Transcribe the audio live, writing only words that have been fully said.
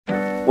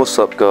What's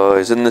up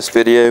guys, in this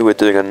video we're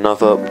doing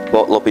another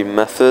bot lobby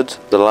method.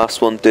 The last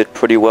one did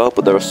pretty well,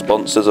 but the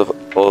responses of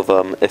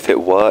if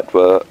it worked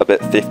were a bit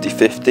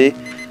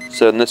 50-50.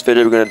 So in this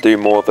video we're going to do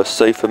more of a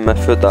safer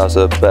method that has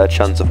a better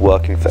chance of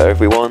working for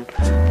everyone.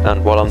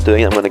 And while I'm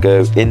doing it, I'm going to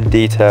go in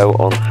detail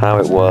on how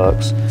it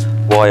works,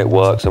 why it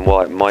works and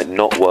why it might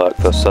not work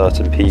for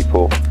certain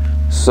people.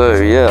 So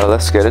yeah,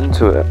 let's get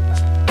into it.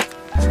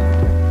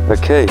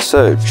 Okay,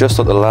 so just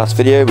like the last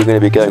video, we're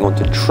going to be going on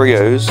to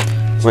trios.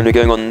 We're going to be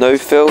going on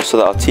no-fill so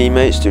that our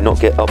teammates do not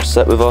get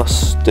upset with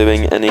us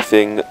doing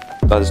anything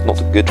that is not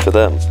good for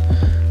them.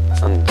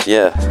 And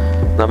yeah,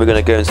 now we're going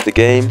to go into the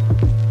game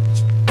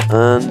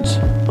and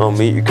I'll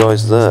meet you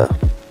guys there.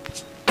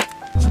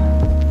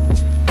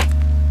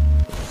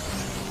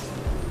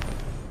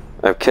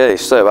 Okay,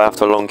 so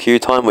after a long queue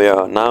time we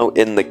are now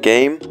in the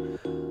game.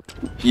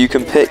 You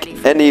can pick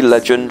any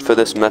legend for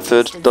this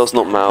method, does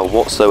not matter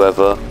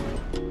whatsoever,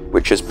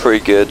 which is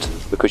pretty good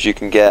because you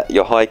can get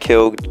your high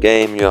kill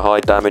game, your high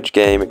damage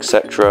game,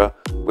 etc.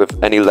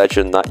 with any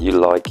legend that you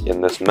like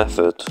in this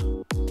method.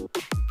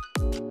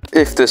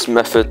 If this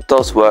method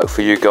does work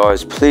for you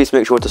guys, please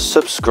make sure to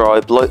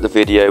subscribe, like the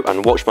video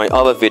and watch my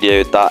other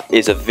video that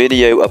is a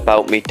video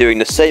about me doing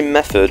the same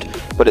method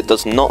but it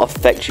does not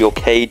affect your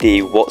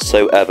KD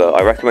whatsoever.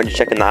 I recommend you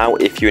checking that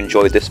out if you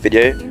enjoyed this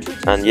video,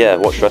 and yeah,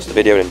 watch the rest of the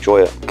video and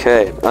enjoy it.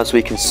 Okay, as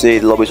we can see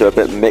the lobbies are a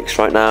bit mixed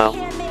right now.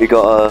 We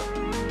got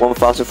a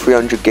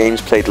 1,300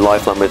 games played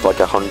lifeline with like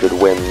 100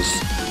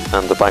 wins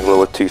and the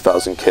Bangalore with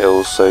 2,000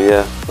 kills, so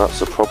yeah,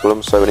 that's a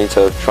problem, so we need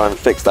to try and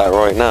fix that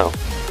right now.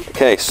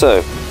 Okay,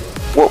 so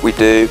what we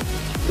do,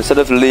 instead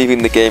of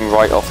leaving the game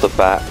right off the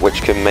bat,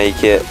 which will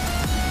make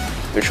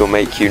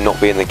you not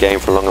be in the game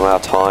for a long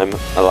amount of time,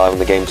 allowing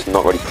the game to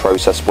not really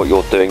process what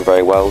you're doing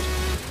very well,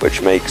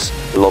 which makes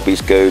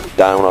lobbies go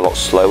down a lot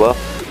slower,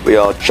 we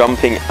are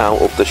jumping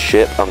out of the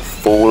ship and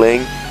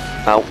falling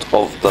out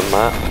of the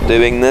map.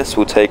 Doing this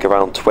will take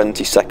around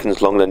 20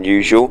 seconds longer than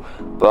usual,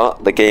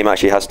 but the game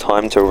actually has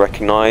time to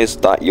recognize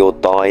that you're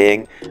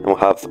dying and will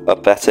have a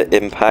better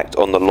impact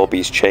on the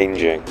lobbies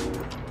changing.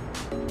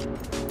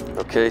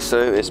 Okay, so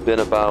it's been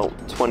about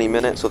 20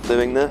 minutes of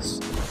doing this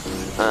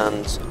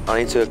and I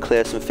need to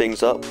clear some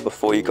things up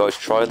before you guys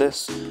try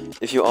this.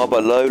 If you are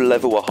below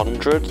level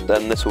 100,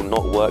 then this will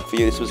not work for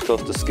you. This was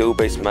because the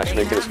skill-based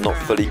matchmaking is not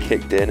fully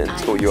kicked in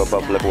until you're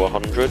above level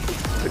 100,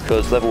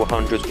 because level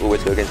 100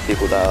 always go against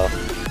people that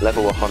are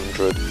level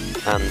 100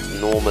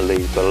 and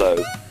normally below.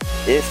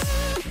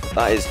 If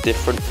that is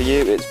different for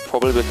you, it's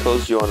probably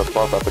because you're an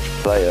above average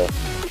player,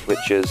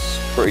 which is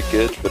pretty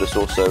good, but it's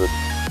also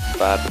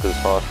bad because it's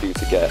hard for you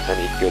to get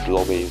any good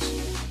lobbies.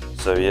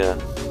 So yeah.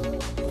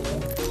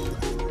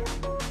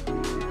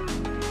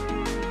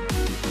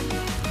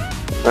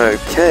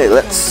 Okay,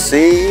 let's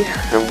see,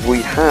 and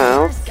we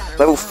have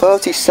level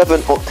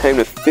 37 Octane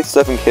with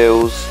 57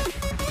 kills,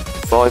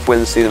 5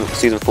 wins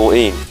season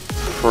 14,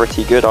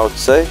 pretty good I would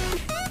say.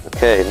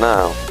 Okay,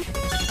 now,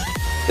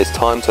 it's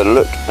time to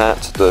look at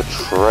the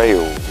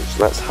trails,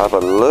 let's have a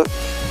look.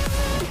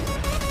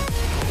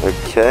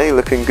 Okay,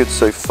 looking good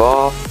so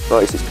far,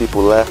 36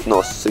 people left,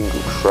 not a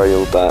single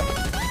trail that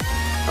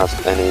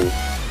has any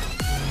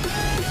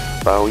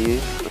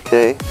value.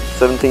 Okay,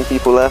 17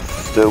 people left,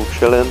 still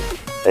chilling.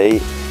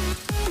 8.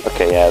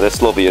 Okay, yeah,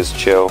 this lobby is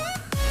chill.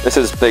 This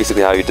is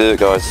basically how you do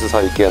it, guys. This is how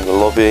you get in the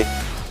lobby.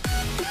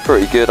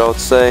 Pretty good, I would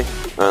say.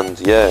 And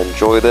yeah,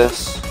 enjoy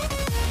this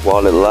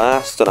while it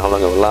lasts. Don't know how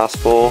long it will last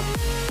for.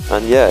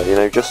 And yeah, you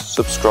know, just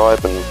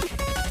subscribe and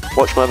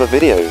watch my other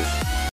videos.